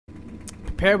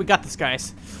prepare. We got this,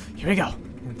 guys. Here we go.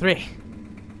 In 3,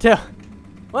 2,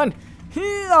 1.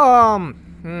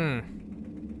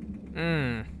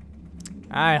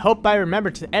 I hope I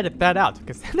remember to edit that out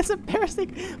because that is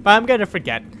embarrassing. But I'm gonna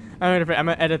forget. I'm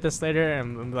gonna edit this later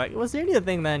and I'm like, was there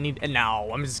anything that I need? And no,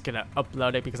 I'm just gonna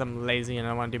upload it because I'm lazy and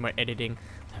I want to do more editing.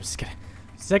 I'm just gonna.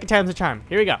 Second time's a charm.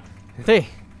 Here we go. 3,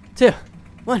 2,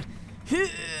 1.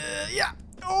 Yeah.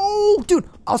 Oh, dude,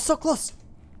 I was so close.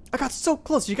 I got so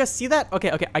close. You guys see that?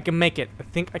 Okay, I can make it. I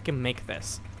think I can make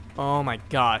this. Oh my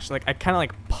gosh. Like, I kind of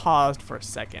like paused for a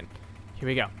second. Here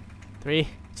we go. 3,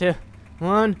 2,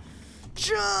 1.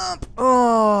 Jump!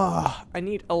 Oh, I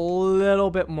need a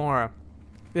little bit more.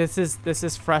 This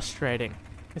is frustrating.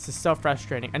 This is so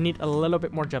frustrating. I need a little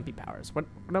bit more jumpy powers. What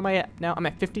am I at now? I'm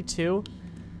at 52.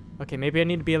 Okay, maybe I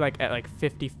need to be like at like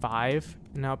 55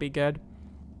 and that'll be good.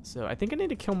 So I think I need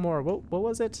to kill more. What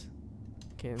was it?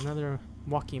 Okay, another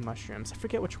walkie mushrooms. I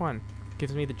forget which one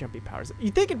gives me the jumpy powers.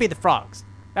 You'd think it'd be the frogs.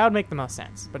 That would make the most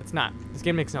sense, but it's not. This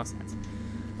game makes no sense.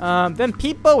 Then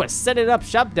people were setting up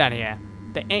shop down here.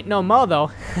 There ain't no mo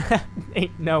though.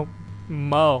 Ain't no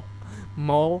mo.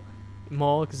 Mole,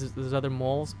 because there's other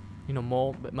moles. You know,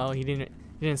 mole, but mo. He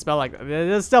didn't spell like that.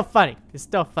 It's still funny. It's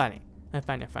still funny. I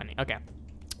find it funny. Okay,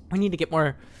 we need to get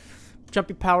more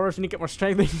jumpy powers. We need to get more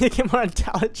strength. We need to get more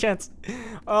intelligence.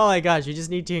 Oh my gosh, you just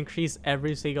need to increase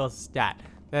every single stat.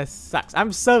 That sucks.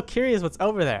 I'm so curious what's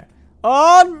over there.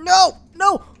 Oh no,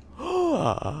 no.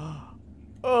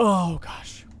 Oh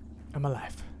gosh, I'm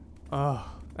alive. Oh.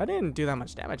 I didn't do that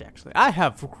much damage, actually. I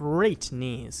have great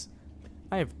knees.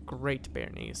 I have great bare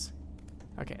knees.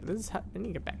 Okay, this is how I need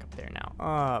to get back up there now.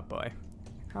 Oh, boy.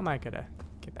 How am I gonna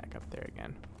get back up there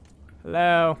again?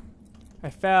 Hello? I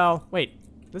fell. Wait,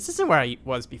 this isn't where I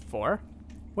was before.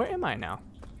 Where am I now?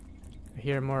 I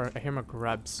hear more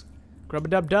grubs.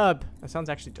 Grub-a-dub-dub. That sounds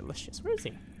actually delicious. Where is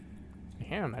he? I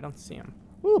hear him. I don't see him.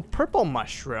 Ooh, purple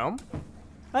mushroom.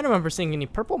 I don't remember seeing any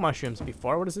purple mushrooms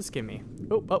before. What does this give me?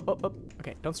 Oh.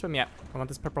 Okay, don't swim yet. I want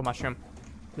this purple mushroom.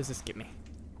 What does this give me?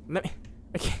 Let me.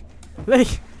 Okay. Let me.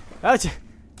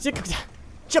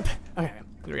 Jump. Okay,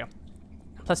 here we go.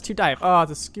 +2 dive. Oh,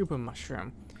 it's a scuba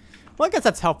mushroom. Well, I guess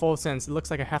that's helpful since it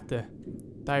looks like I have to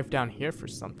dive down here for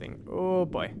something. Oh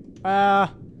boy.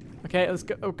 Okay, let's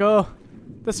go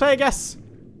this way, I guess.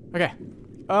 Okay.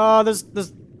 Oh,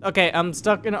 there's. Okay, I'm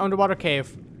stuck in an underwater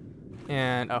cave.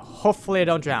 And hopefully I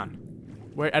don't drown.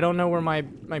 I don't know where my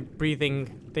breathing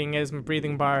thing is, my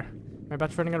breathing bar. Am I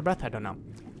about to running out of breath? I don't know.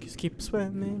 Just keep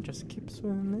swimming, just keep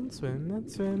swimming,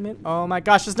 swimming. Oh my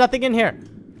gosh, there's nothing in here.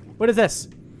 What is this?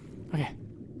 Okay,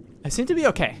 I seem to be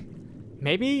okay.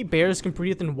 Maybe bears can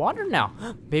breathe in water now.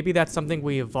 Maybe that's something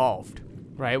we evolved,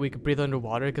 right? We could breathe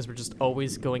underwater because we're just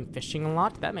always going fishing a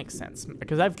lot. That makes sense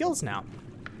because I have gills now.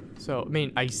 So, I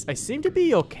mean, I seem to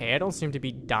be okay. I don't seem to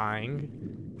be dying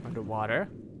underwater,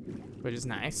 which is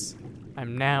nice.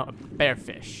 I'm now a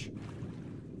bearfish.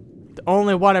 The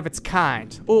only one of its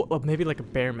kind. Oh, maybe like a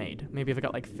bear maid. Maybe if I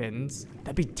got like fins.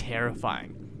 That'd be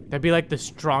terrifying. That'd be like the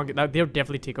strongest. They would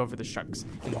definitely take over the sharks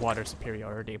in water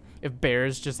superiority. If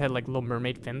bears just had like little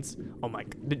mermaid fins, oh my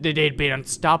god, they'd be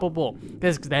unstoppable.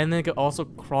 Because then they could also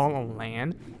crawl on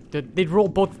land. They'd roll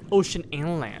both ocean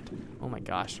and land. Oh my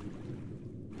gosh.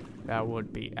 That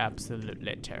would be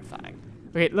absolutely terrifying.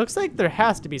 Okay, it looks like there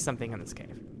has to be something in this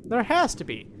cave. There has to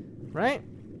be, right?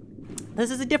 This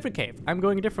is a different cave. I'm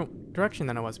going a different direction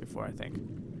than I was before, I think.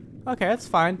 Okay, that's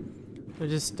fine. We'll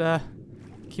just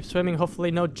keep swimming.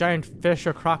 Hopefully no giant fish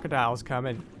or crocodiles come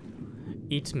and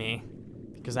eat me.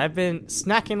 Because I've been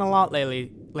snacking a lot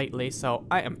lately, so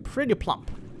I am pretty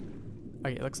plump.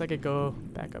 Okay, it looks like I go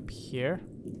back up here.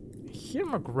 I hear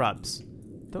more grubs.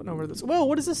 Don't know where this... Whoa,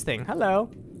 what is this thing? Hello.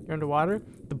 You're underwater?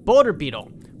 The boulder beetle.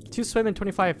 2 swim and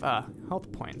 25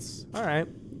 health points. All right,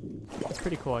 that's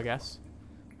pretty cool, I guess.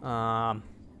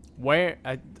 Where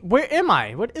am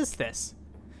I? What is this?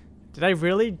 Did I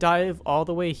really dive all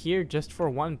the way here just for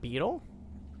one beetle?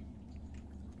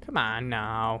 Come on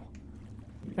now.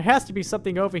 There has to be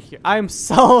something over here. I'm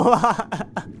so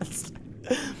lost.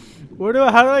 How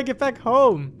do I get back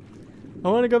home? I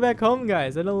want to go back home,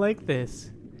 guys. I don't like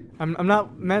this. I'm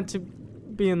not meant to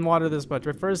be in water this much.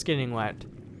 My fur's getting wet.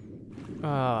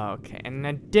 Oh, okay, and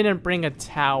I didn't bring a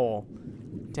towel.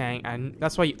 Dang, and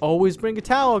that's why you always bring a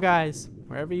towel, guys.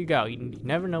 Wherever you go, you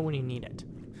never know when you need it.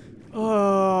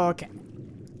 Oh, okay.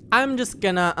 I'm just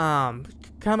gonna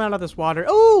come out of this water.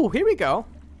 Oh, here we go.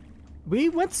 We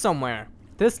went somewhere.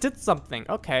 This did something.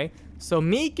 Okay, so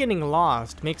me getting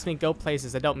lost makes me go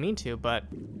places I don't mean to, but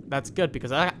that's good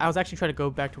because I was actually trying to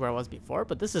go back to where I was before,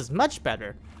 but this is much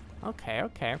better.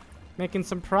 Okay, making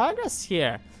some progress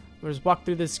here. We'll just walk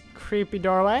through this creepy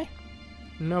doorway.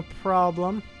 No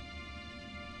problem.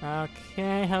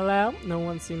 Okay, hello. No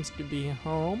one seems to be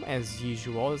home as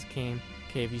usual. This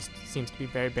cave seems to be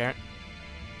very barren.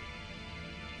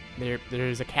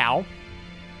 There's a cow.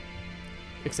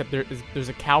 Except there's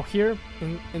a cow here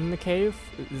in the cave.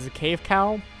 There's a cave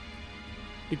cow.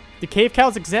 The cave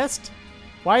cows exist?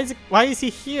 Why is he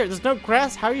here? There's no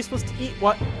grass. How are you supposed to eat?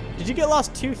 What? Did you get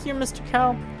lost too here, Mr.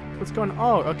 Cow? What's going on?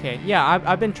 Oh, okay. Yeah,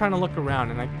 I've been trying to look around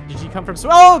and did you come from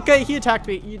oh, okay, he attacked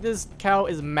me. This cow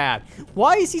is mad.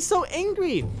 Why is he so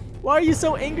angry? Why are you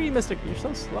so angry, Mr. You're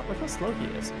so slow. Look how slow he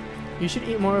is. You should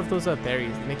eat more of those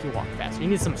berries to make you walk faster. You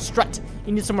need some strut.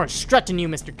 You need some more strut in you,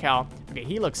 Mr. Cow. Okay,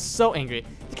 he looks so angry.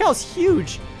 The cow's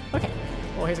huge. Okay.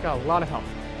 Well, he's got a lot of health.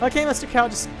 Okay, Mr. Cow,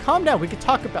 just calm down. We could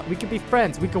talk about. We could be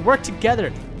friends. We could work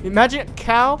together. Imagine a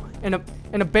cow and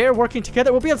a bear working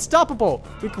together. We'll be unstoppable.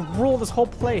 We could rule this whole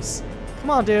place. Come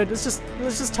on, dude. Let's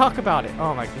just talk about it.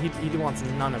 Oh my, he wants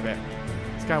none of it.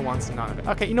 This guy wants none of it.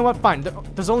 Okay, you know what? Fine.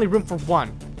 There's only room for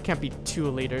one. Can't be 2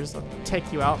 liters. I'll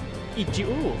take you out. Eat you.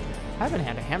 Ooh. I haven't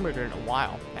had a hamburger in a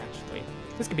while, actually.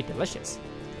 This could be delicious.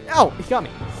 Oh, he got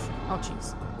me. Oh,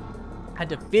 jeez. I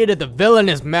defeated the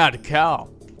villainous mad cow.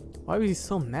 Why was he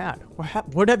so mad?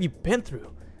 What have you been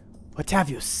through? What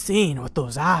have you seen with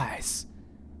those eyes?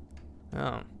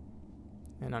 Oh.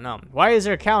 I don't know. Why is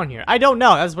there a cow in here? I don't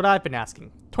know. That's what I've been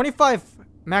asking. 25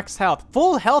 max health.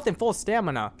 Full health and full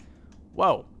stamina.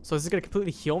 Whoa. So is this going to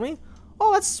completely heal me?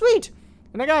 Oh, that's sweet.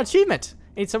 And I got an achievement.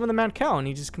 Ate some of the mad cow and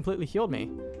he just completely healed me.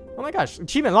 Oh my gosh.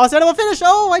 Achievement. Lost animal finish.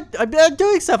 Oh, I'm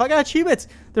doing stuff. I got achievements.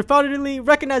 They're finally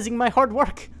recognizing my hard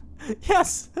work.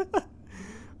 Yes.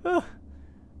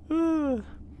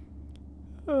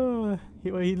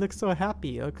 He looks so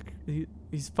happy. Look,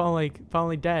 he's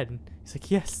finally dead. He's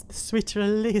like, yes, the sweet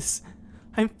release.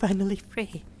 I'm finally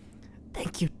free.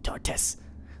 Thank you, Tortoise.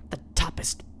 The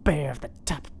toppest bear of the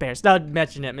top bears. Don't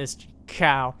mention it, Mr.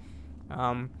 Cow.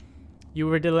 You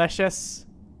were delicious.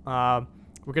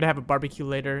 We're gonna have a barbecue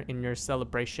later in your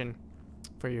celebration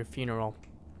for your funeral.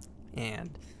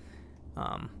 And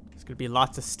there's gonna be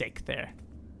lots of steak there.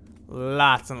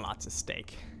 Lots and lots of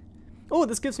steak. Oh,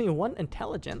 this gives me 1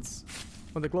 intelligence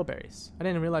for the glowberries. I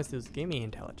didn't realize this gave me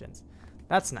intelligence.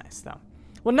 That's nice though.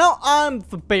 Well, now I'm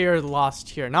the bear lost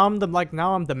here. Now I'm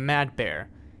the mad bear.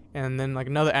 And then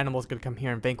another animal's gonna come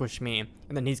here and vanquish me.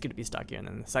 And then he's gonna be stuck here. And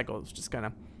then the cycle is just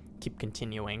gonna keep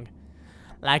continuing.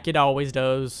 Like it always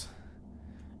does.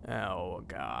 Oh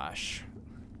gosh.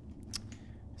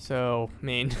 So, I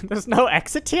mean, there's no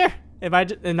exit here? Am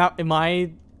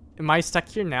I stuck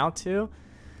here now too?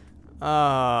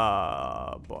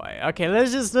 Oh boy. Okay,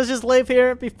 let's just live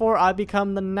here before I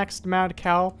become the next mad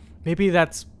cow. Maybe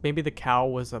the cow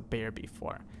was a bear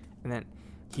before, and then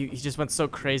he just went so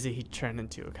crazy he turned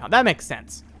into a cow. That makes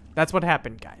sense. That's what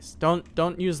happened, guys.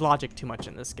 Don't use logic too much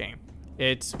in this game.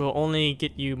 It will only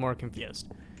get you more confused.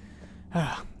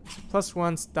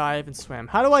 +1, dive and swim.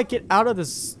 How do I get out of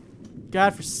this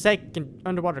godforsaken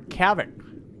underwater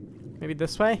cavern? Maybe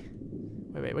this way?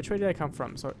 Wait, which way did I come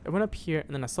from? So I went up here,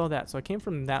 and then I saw that. So I came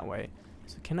from that way.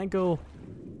 So can I go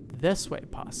this way,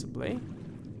 possibly?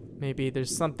 Maybe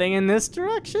there's something in this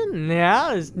direction? Yeah,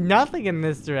 there's nothing in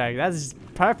this direction. That's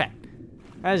just perfect.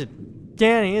 That's just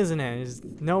dandy, isn't it? There's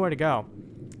nowhere to go.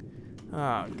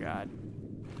 Oh, God.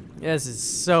 This is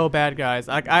so bad, guys.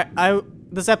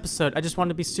 This episode, I just wanted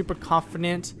to be super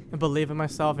confident and believe in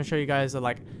myself and show you guys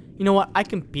that, you know what? I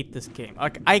can beat this game.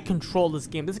 I control this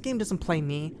game. This game doesn't play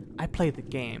me. I play the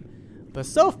game. But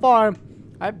so far,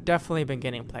 I've definitely been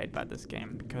getting played by this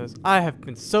game because I have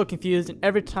been so confused, and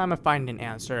every time I find an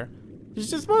answer, there's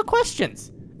just more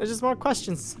questions. There's just more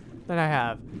questions that I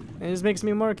have. And it just makes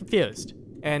me more confused.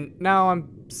 And now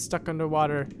I'm stuck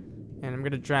underwater, and I'm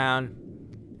gonna drown,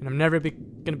 and I'm never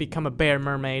gonna become a bear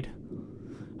mermaid.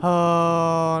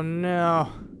 Oh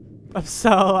no. I'm so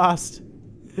lost.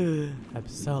 I'm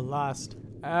so lost.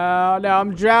 Oh no,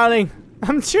 I'm drowning.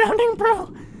 I'm drowning,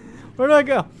 bro. Where do I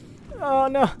go? Oh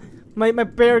no. My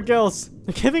bear gills.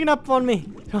 They're giving up on me.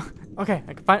 Okay,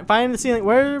 I can find the ceiling.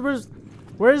 Where's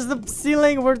the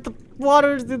ceiling where the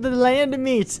water, the land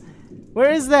meets?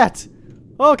 Where is that?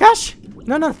 Oh gosh.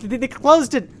 No, they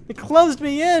closed it. They closed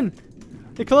me in.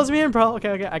 They closed me in, bro.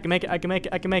 Okay, I can make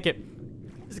it.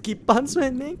 Just keep on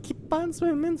swimming,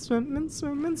 swimming.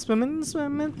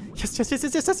 Yes.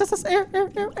 Air.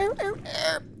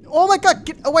 Oh my God,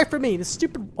 get away from me. This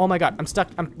stupid. Oh my God, I'm stuck.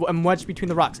 I'm wedged between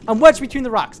the rocks.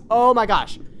 Oh my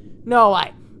gosh. No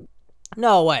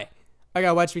way. I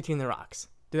got wedged between the rocks.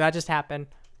 Did that just happen?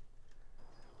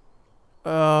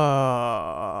 Do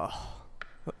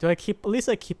I keep, at least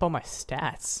I keep all my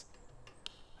stats.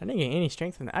 I didn't get any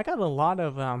strength from that. I got a lot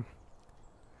of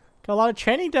Got a lot of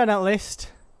training done at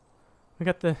least. We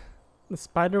got the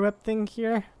spider web thing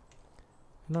here.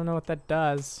 I don't know what that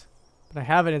does, but I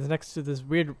have it. It's next to this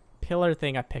weird pillar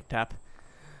thing I picked up.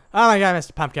 Oh my god,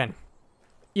 Mr. Pumpkin.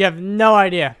 You have no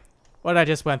idea what I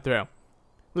just went through.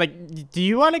 Like, do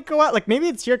you want to go out? Like, maybe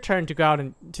it's your turn to go out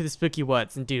into the spooky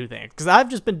woods and do things. Because I've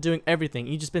just been doing everything.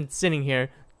 You've just been sitting here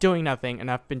doing nothing, and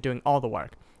I've been doing all the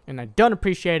work. And I don't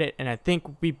appreciate it, and I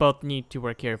think we both need to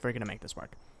work here if we're going to make this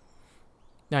work.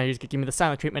 Now you're just going to give me the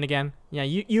silent treatment again. Yeah,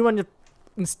 you and the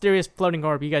mysterious floating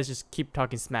orb, you guys just keep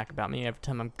talking smack about me every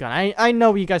time I'm gone. I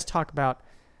know what you guys talk about.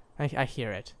 I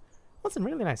hear it. Well, it's a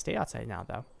really nice day outside now,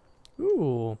 though.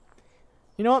 Ooh.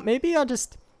 You know what? Maybe I'll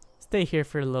just stay here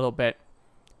for a little bit.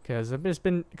 Because I've just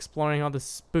been exploring all the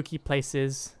spooky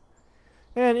places.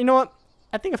 And you know what?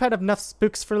 I think I've had enough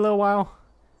spooks for a little while.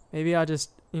 Maybe I'll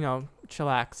just, you know,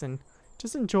 chillax and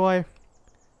just enjoy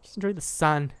the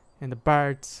sun and the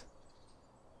birds.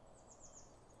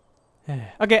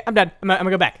 Okay, I'm done. I'm gonna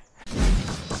go back.